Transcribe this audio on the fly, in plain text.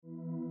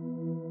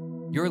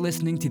You're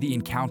listening to the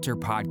Encounter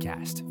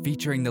Podcast,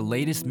 featuring the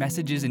latest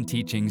messages and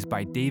teachings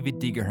by David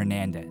Diga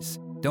Hernandez.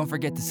 Don't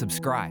forget to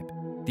subscribe.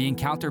 The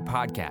Encounter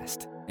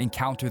Podcast.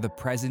 Encounter the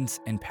presence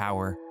and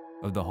power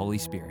of the Holy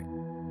Spirit.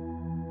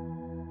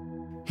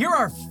 Here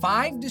are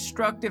 5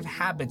 destructive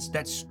habits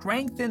that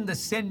strengthen the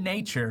sin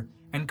nature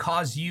and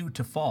cause you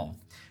to fall.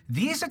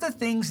 These are the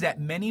things that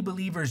many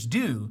believers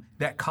do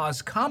that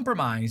cause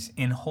compromise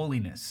in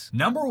holiness.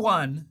 Number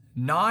 1,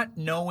 not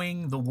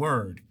knowing the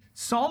Word.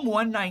 Psalm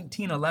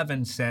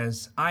 119:11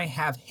 says, I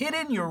have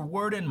hidden your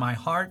word in my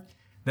heart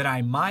that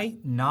I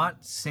might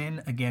not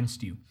sin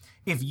against you.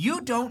 If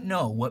you don't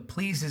know what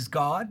pleases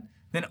God,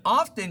 then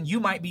often you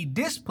might be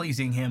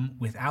displeasing Him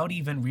without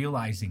even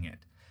realizing it.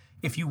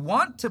 If you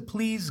want to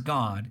please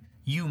God,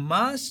 you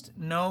must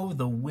know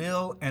the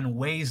will and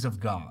ways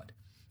of God.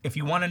 If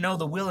you want to know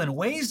the will and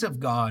ways of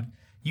God,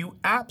 you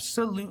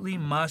absolutely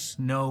must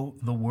know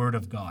the Word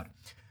of God.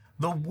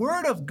 The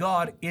Word of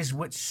God is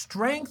what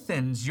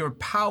strengthens your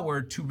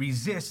power to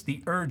resist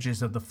the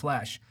urges of the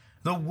flesh.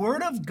 The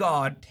Word of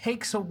God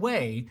takes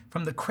away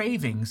from the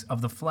cravings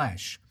of the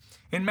flesh.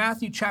 In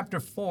Matthew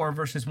chapter 4,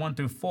 verses 1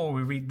 through 4,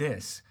 we read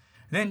this.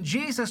 Then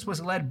Jesus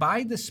was led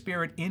by the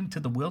Spirit into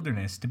the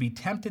wilderness to be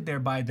tempted there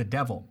by the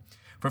devil.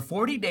 For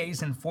 40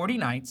 days and 40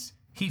 nights,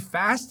 he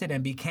fasted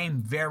and became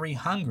very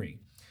hungry.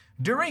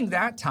 During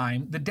that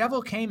time, the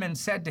devil came and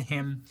said to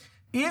him,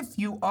 If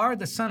you are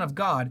the Son of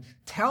God,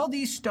 tell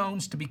these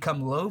stones to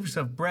become loaves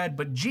of bread.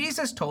 But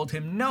Jesus told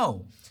him,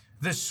 No,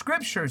 the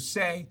scriptures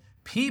say,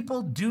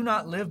 people do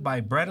not live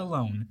by bread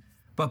alone,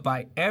 but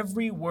by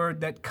every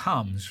word that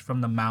comes from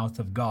the mouth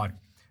of God.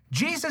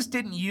 Jesus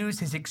didn't use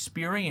his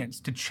experience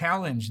to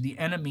challenge the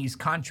enemy's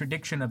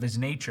contradiction of his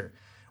nature.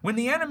 When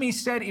the enemy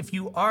said, if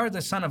you are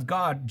the Son of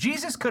God,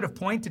 Jesus could have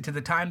pointed to the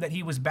time that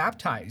he was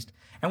baptized,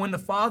 and when the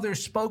Father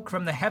spoke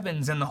from the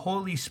heavens and the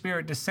Holy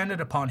Spirit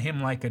descended upon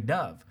him like a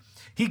dove.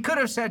 He could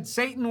have said,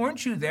 Satan,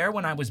 weren't you there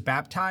when I was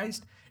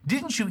baptized?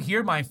 Didn't you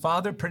hear my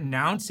Father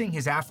pronouncing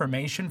his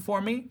affirmation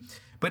for me?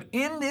 But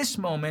in this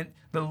moment,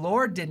 the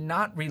Lord did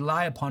not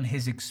rely upon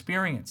his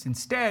experience.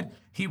 Instead,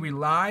 he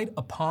relied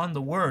upon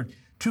the Word.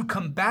 To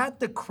combat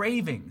the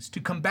cravings,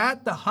 to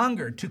combat the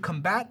hunger, to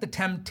combat the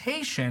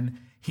temptation,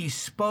 he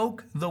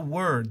spoke the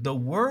Word. The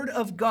Word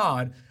of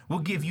God will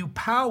give you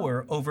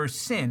power over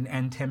sin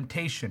and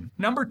temptation.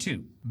 Number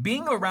 2,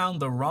 being around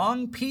the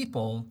wrong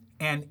people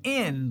and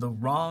in the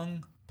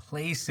wrong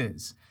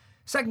places.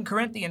 2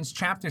 Corinthians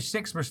chapter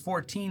 6, verse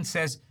 14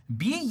 says,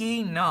 Be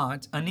ye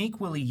not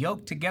unequally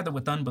yoked together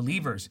with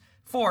unbelievers,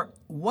 for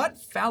what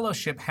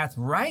fellowship hath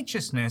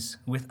righteousness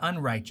with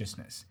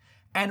unrighteousness?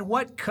 And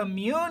what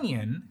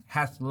communion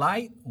hath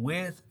light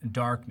with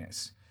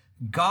darkness?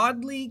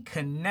 Godly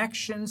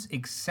connections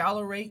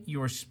accelerate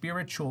your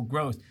spiritual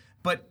growth,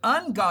 but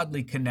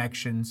ungodly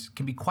connections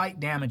can be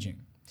quite damaging.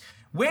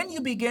 When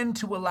you begin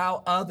to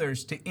allow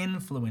others to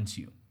influence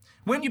you,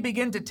 when you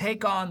begin to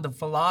take on the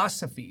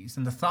philosophies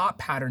and the thought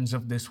patterns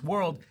of this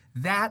world,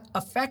 that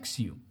affects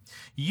you.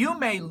 You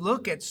may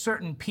look at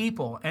certain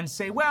people and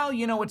say, well,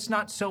 it's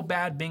not so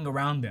bad being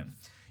around them.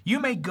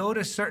 You may go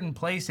to certain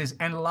places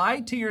and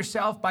lie to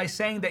yourself by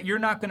saying that you're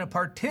not going to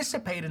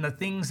participate in the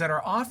things that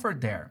are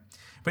offered there.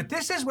 But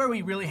this is where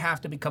we really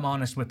have to become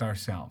honest with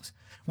ourselves.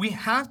 We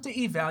have to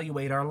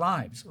evaluate our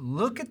lives.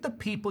 Look at the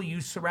people you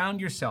surround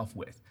yourself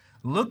with.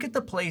 Look at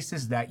the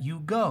places that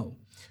you go.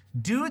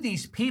 Do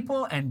these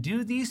people and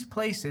do these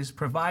places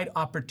provide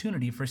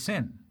opportunity for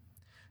sin?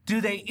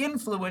 Do they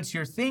influence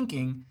your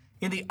thinking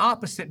in the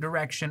opposite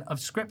direction of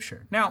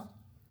Scripture? Now,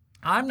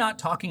 I'm not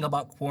talking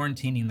about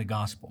quarantining the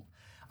gospel.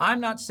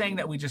 I'm not saying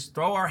that we just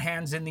throw our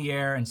hands in the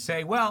air and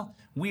say, well,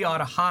 we ought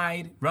to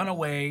hide, run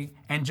away,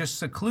 and just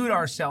seclude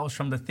ourselves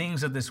from the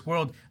things of this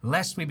world,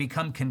 lest we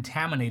become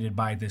contaminated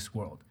by this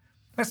world.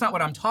 That's not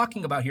what I'm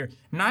talking about here.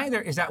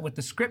 Neither is that what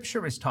the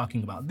Scripture is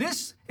talking about.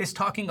 This is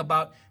talking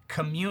about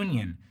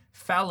communion,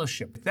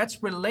 fellowship.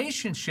 That's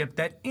relationship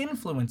that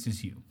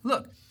influences you.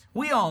 Look,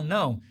 we all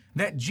know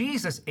that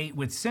Jesus ate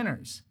with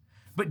sinners,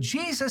 but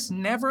Jesus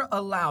never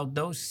allowed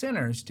those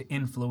sinners to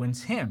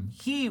influence him.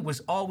 He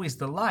was always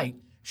the light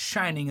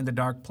shining in the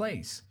dark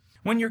place.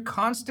 When you're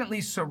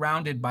constantly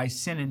surrounded by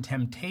sin and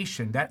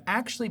temptation, that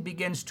actually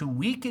begins to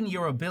weaken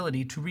your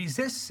ability to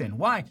resist sin.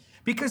 Why?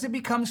 Because it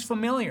becomes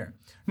familiar.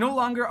 No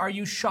longer are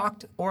you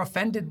shocked or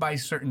offended by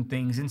certain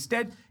things.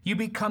 Instead, you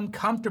become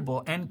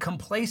comfortable and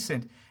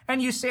complacent.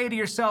 And you say to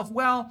yourself,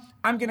 well,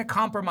 I'm going to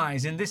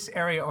compromise in this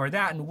area or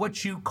that. And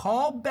what you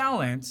call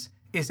balance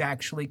is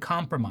actually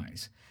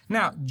compromise.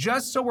 Now,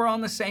 just so we're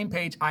on the same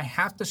page, I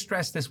have to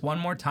stress this one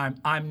more time.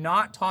 I'm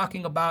not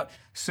talking about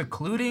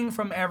secluding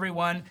from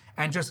everyone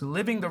and just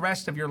living the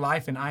rest of your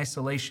life in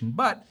isolation,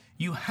 but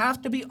you have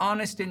to be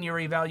honest in your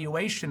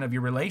evaluation of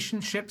your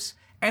relationships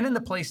and in the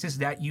places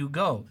that you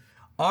go.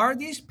 Are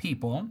these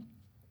people,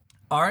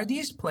 are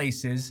these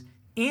places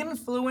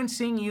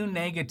influencing you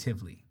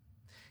negatively?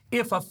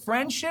 If a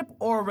friendship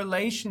or a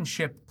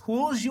relationship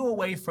pulls you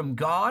away from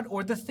God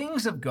or the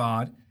things of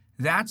God,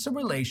 that's a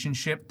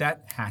relationship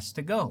that has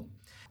to go.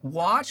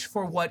 Watch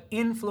for what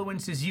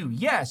influences you.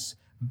 Yes,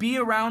 Be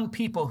around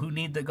people who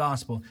need the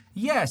gospel.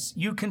 Yes,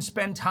 you can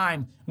spend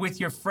time with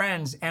your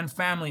friends and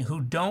family who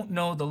don't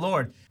know the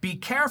Lord. Be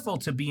careful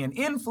to be an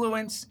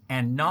influence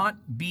and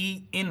not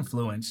be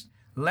influenced,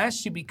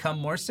 lest you become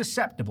more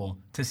susceptible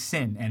to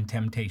sin and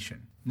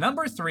temptation.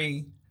 Number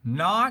 3,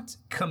 not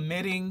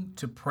committing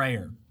to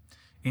prayer.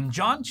 In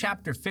John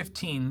chapter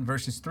 15,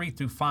 verses 3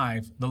 through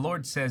 5, the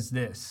Lord says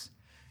this,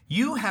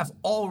 "You have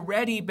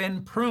already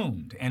been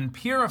pruned and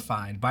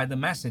purified by the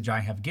message I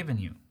have given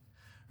you.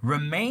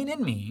 Remain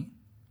in me,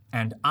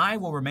 and I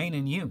will remain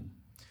in you.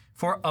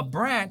 For a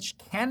branch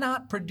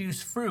cannot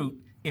produce fruit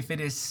if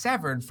it is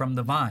severed from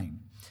the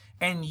vine,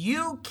 and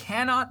you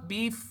cannot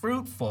be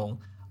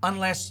fruitful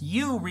unless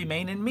you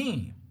remain in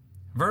me."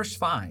 Verse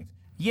 5,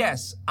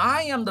 "Yes,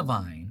 I am the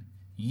vine,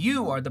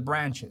 you are the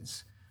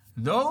branches.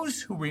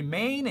 Those who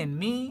remain in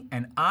me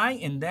and I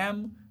in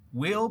them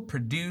will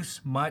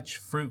produce much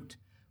fruit.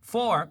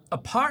 For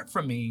apart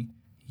from me,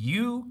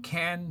 you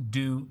can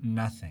do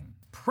nothing."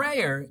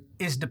 Prayer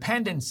is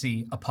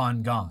dependency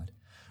upon God.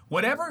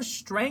 Whatever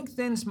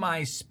strengthens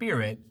my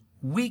spirit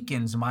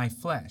weakens my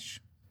flesh.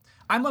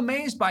 I'm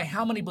amazed by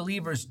how many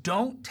believers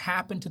don't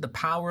tap into the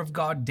power of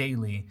God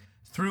daily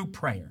through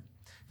prayer.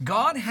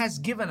 God has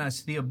given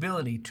us the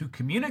ability to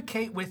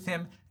communicate with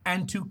Him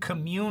and to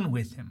commune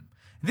with Him.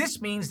 This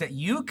means that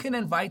you can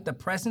invite the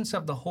presence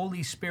of the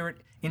Holy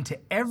Spirit into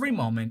every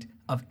moment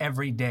of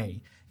every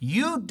day.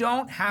 You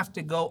don't have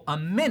to go a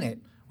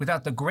minute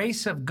without the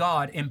grace of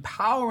God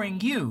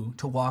empowering you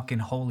to walk in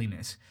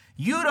holiness.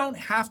 You don't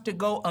have to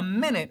go a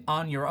minute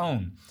on your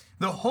own.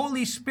 The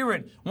Holy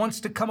Spirit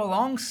wants to come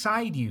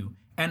alongside you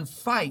and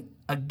fight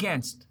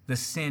against the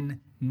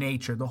sin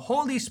nature. The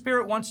Holy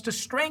Spirit wants to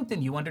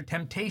strengthen you under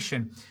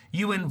temptation.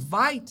 You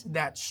invite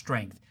that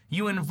strength.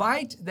 You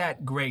invite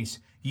that grace.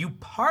 You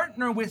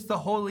partner with the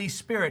Holy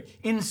Spirit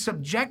in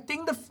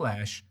subjecting the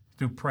flesh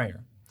through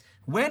prayer.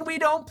 When we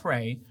don't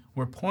pray,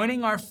 we're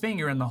pointing our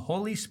finger in the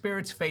Holy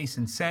Spirit's face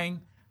and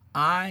saying,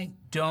 "I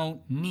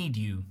don't need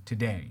you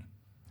today.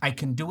 I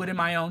can do it in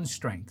my own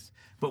strength."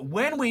 But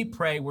when we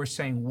pray, we're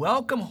saying,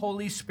 "Welcome,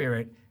 Holy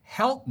Spirit,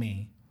 help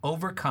me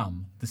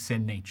overcome the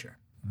sin nature."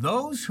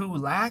 Those who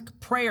lack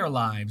prayer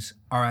lives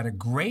are at a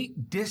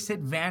great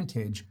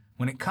disadvantage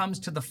when it comes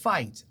to the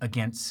fight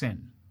against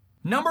sin.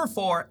 Number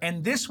 4,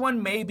 and this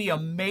one may be a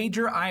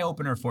major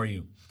eye-opener for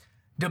you,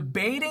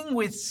 debating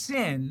with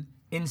sin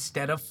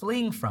instead of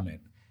fleeing from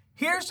it.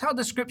 Here's how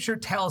the scripture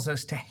tells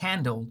us to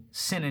handle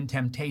sin and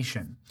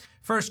temptation.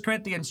 1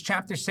 Corinthians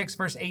chapter 6,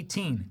 verse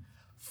 18.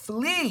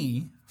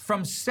 "Flee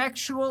from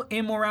sexual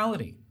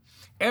immorality.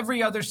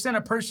 Every other sin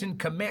a person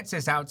commits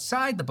is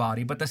outside the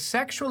body, but the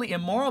sexually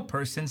immoral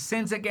person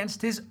sins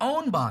against his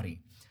own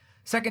body."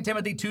 2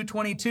 Timothy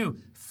 2:22.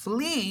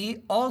 "Flee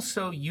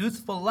also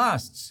youthful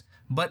lusts,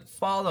 but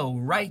follow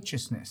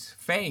righteousness,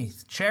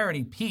 faith,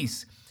 charity,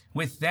 peace,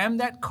 with them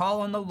that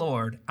call on the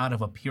Lord out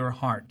of a pure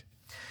heart."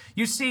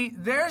 You see,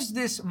 there's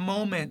this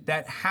moment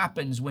that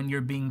happens when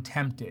you're being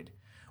tempted,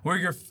 where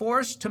you're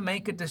forced to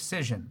make a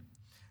decision.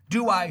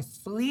 Do I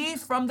flee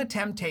from the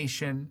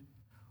temptation,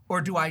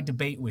 or do I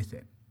debate with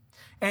it?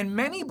 And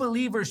many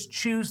believers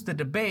choose the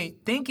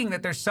debate, thinking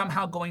that they're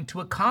somehow going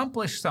to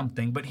accomplish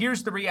something. But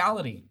here's the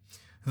reality.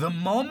 The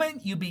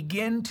moment you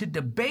begin to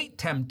debate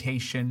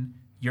temptation,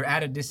 you're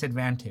at a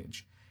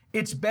disadvantage.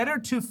 It's better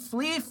to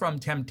flee from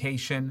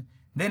temptation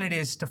than it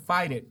is to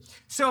fight it.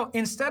 So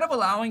instead of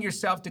allowing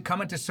yourself to come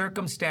into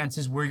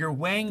circumstances where you're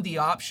weighing the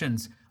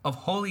options of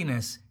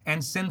holiness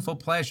and sinful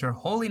pleasure,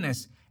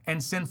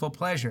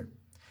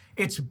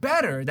 it's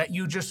better that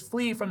you just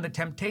flee from the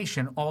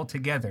temptation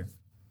altogether.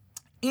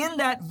 In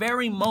that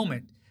very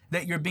moment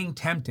that you're being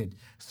tempted,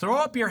 throw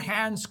up your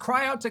hands,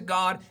 cry out to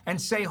God,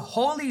 and say,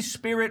 "Holy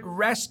Spirit,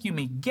 rescue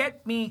me.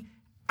 Get me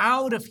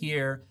out of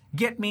here.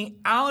 Get me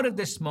out of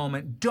this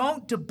moment."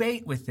 Don't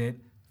debate with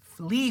it.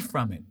 Flee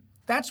from it.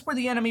 That's where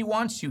the enemy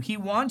wants you. He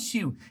wants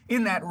you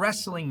in that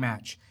wrestling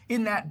match,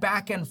 in that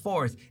back and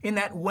forth, in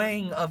that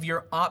weighing of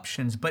your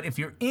options. But if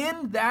you're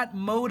in that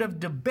mode of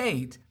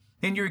debate,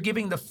 then you're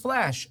giving the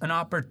flesh an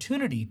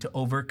opportunity to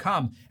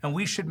overcome. And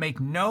we should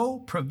make no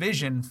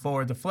provision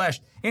for the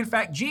flesh. In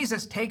fact,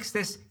 Jesus takes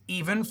this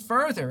even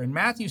further. In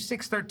Matthew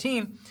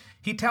 6:13,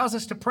 he tells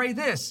us to pray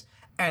this,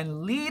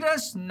 "And lead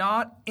us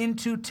not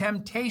into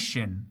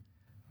temptation,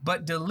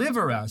 but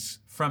deliver us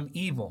from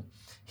evil."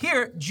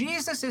 Here,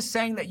 Jesus is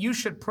saying that you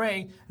should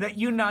pray that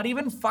you not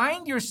even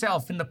find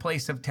yourself in the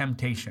place of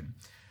temptation.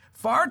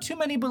 Far too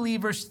many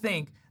believers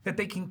think that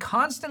they can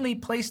constantly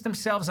place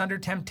themselves under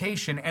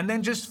temptation and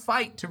then just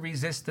fight to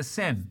resist the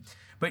sin.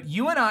 But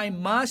you and I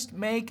must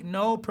make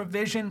no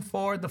provision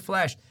for the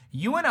flesh.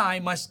 You and I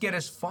must get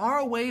as far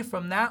away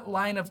from that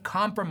line of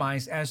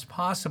compromise as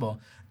possible.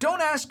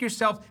 Don't ask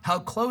yourself, how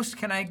close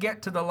can I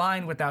get to the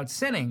line without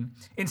sinning?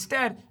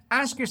 Instead,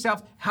 ask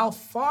yourself, how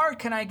far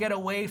can I get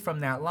away from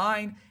that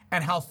line?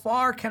 And how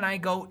far can I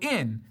go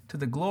in to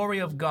the glory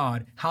of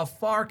God? How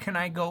far can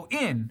I go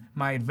in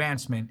my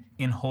advancement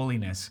in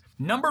holiness?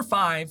 Number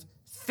 5,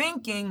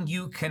 thinking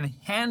you can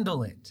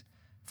handle it.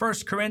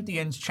 1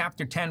 Corinthians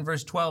chapter 10,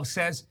 verse 12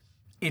 says,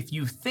 If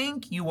you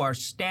think you are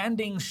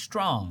standing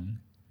strong,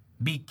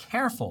 be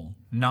careful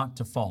not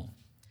to fall.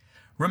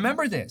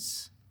 Remember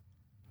this,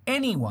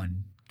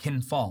 anyone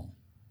can fall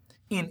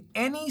in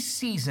any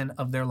season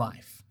of their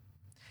life.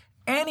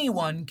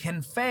 Anyone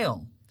can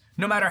fail,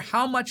 no matter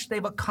how much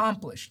they've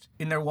accomplished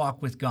in their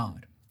walk with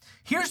God.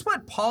 Here's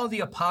what Paul the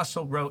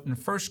Apostle wrote in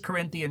 1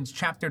 Corinthians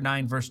chapter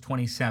 9, verse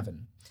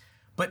 27.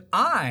 But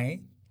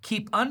I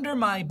keep under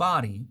my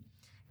body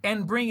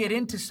and bring it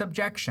into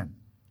subjection,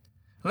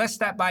 lest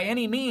that by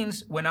any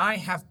means, when I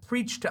have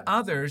preached to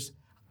others,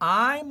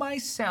 I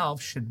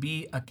myself should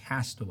be a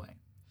castaway.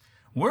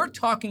 We're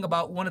talking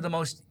about one of the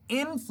most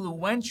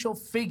influential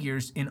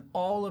figures in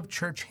all of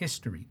church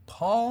history,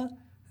 Paul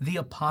the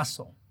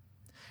Apostle.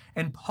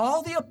 And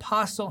Paul the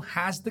Apostle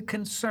has the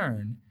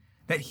concern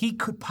that he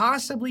could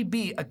possibly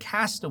be a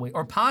castaway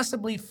or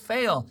possibly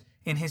fail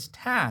in his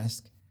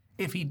task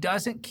if he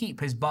doesn't keep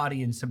his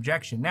body in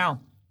subjection.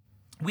 Now,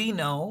 we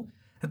know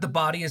that the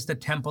body is the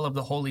temple of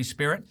the Holy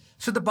Spirit,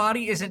 so the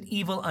body isn't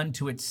evil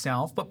unto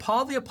itself, but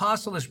Paul the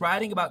Apostle is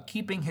writing about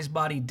keeping his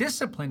body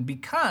disciplined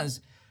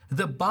because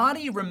the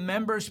body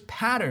remembers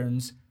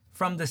patterns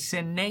from the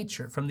sin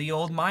nature, from the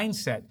old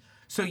mindset.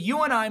 So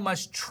you and I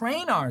must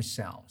train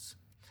ourselves.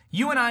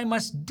 You and I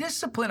must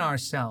discipline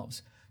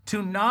ourselves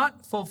to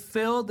not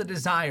fulfill the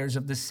desires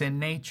of the sin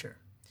nature.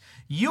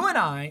 You and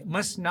I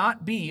must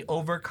not be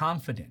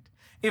overconfident.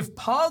 If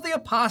Paul the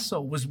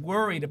Apostle was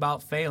worried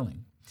about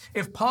failing,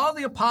 if Paul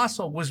the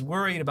Apostle was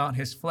worried about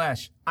his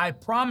flesh, I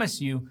promise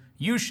you,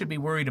 you should be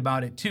worried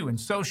about it too, and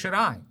so should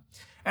I.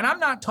 And I'm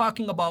not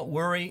talking about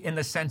worry in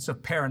the sense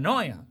of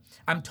paranoia.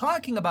 I'm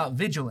talking about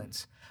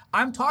vigilance.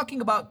 I'm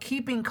talking about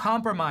keeping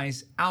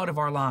compromise out of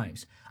our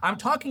lives. I'm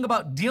talking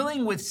about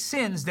dealing with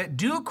sins that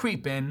do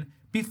creep in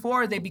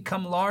before they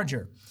become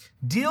larger.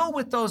 Deal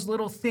with those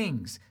little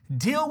things.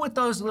 Deal with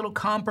those little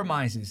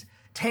compromises.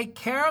 Take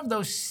care of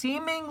those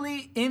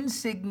seemingly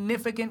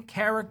insignificant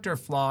character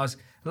flaws,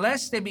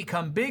 lest they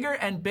become bigger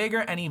and bigger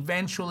and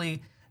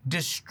eventually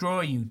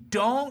destroy you.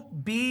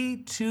 Don't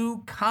be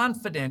too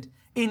confident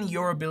in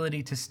your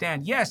ability to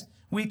stand. Yes,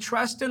 we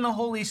trust in the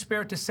Holy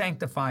Spirit to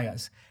sanctify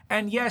us.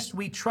 And yes,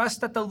 we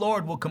trust that the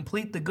Lord will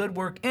complete the good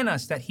work in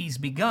us that He's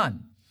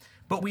begun.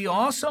 But we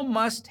also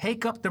must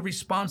take up the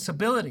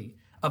responsibility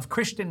of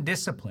Christian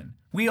discipline.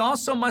 We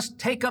also must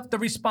take up the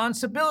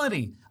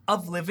responsibility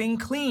of living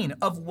clean,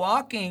 of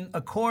walking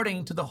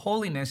according to the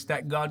holiness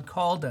that God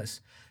called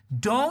us.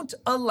 Don't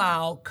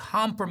allow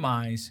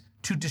compromise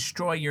to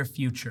destroy your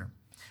future.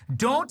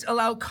 Don't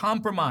allow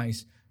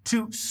compromise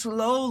to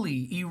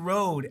slowly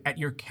erode at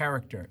your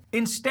character.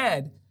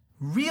 Instead,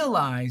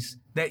 realize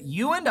that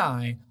you and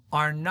I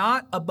are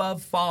not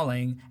above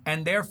falling,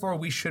 and therefore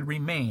we should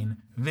remain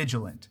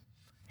vigilant.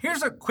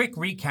 Here's a quick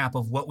recap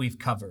of what we've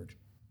covered.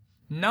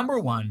 Number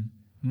 1,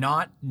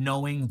 not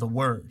knowing the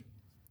word.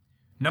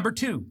 Number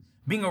 2,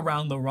 being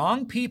around the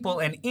wrong people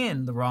and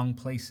in the wrong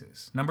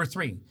places. Number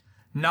 3,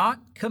 not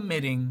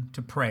committing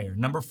to prayer.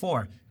 Number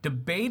 4,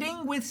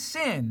 debating with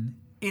sin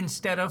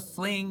instead of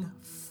fleeing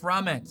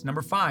from it.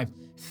 Number 5,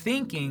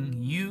 thinking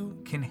you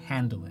can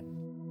handle it.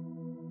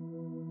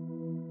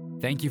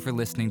 Thank you for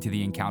listening to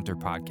the Encounter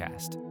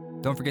Podcast.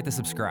 Don't forget to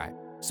subscribe.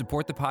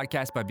 Support the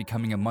podcast by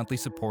becoming a monthly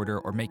supporter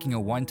or making a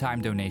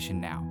one-time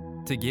donation now.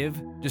 To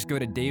give, just go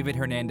to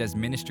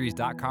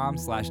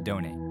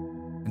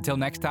davidhernandezministries.com/donate. Until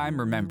next time,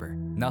 remember,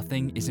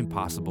 nothing is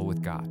impossible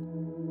with God.